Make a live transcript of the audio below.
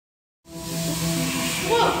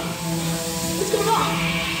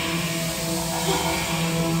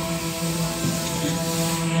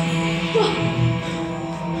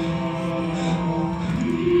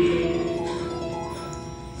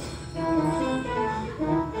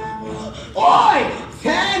Oi!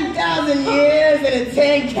 10,000 years in a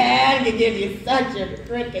tin can could give you such a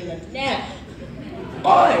prick in the neck.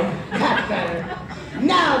 Oi! That's better.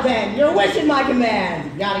 Now then, you're wishing my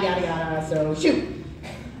command. Yada, yada, yada, so shoot.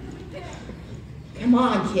 Come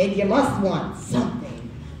on, kid, you must want something.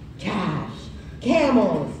 Cash,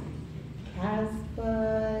 camels,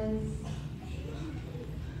 Caspas.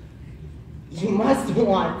 You must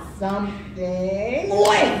want something.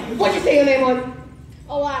 Wait! What'd you say your name was?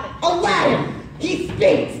 Aladdin. Aladdin! He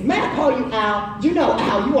speaks! May I call you Al? You know,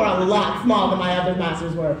 Al, you are a lot smaller than my other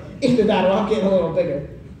masters were. Either that or I'm getting a little bigger.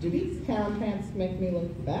 Do these town pants make me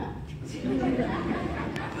look fat?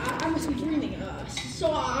 I must be dreaming.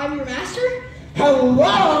 So I'm your master?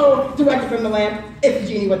 Hello! Directed from the lamp. It's the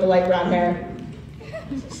genie with the light brown hair.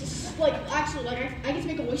 Actually, I get to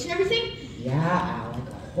make a wish and everything? Yeah, Al, like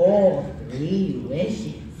a whole 3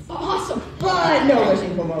 wishes. Awesome! But no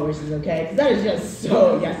wishing for more wishes, okay? Because that is just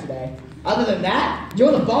so yesterday. Other than that,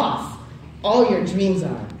 you're the boss. All your dreams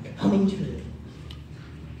are coming true.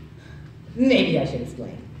 Maybe I should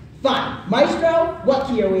explain. Fine. Maestro, what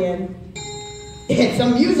key are we in? It's a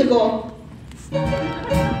musical.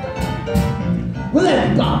 Well,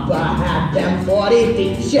 if Papa had them 40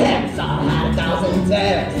 feet sheds, I had 1,000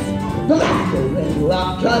 tails. The master in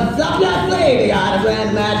luck, cause up your sleeve, you got a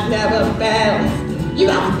grand match never fails. You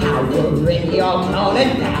got some power in your clone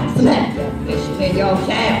and now some head fishing in your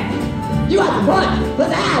tail. You got some punch, but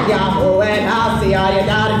that Yahoo and I'll see all you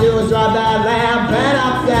gotta do is rub that lamp and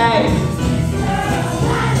I'll say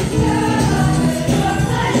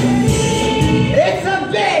it's a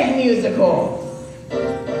big musical.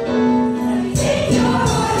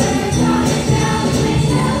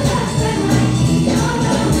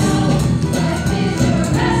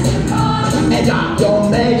 And I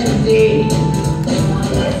don't mention thee.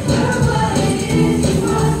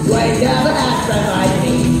 You ain't never had friends like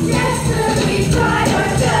me.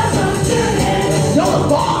 You're the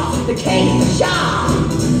boss, the king,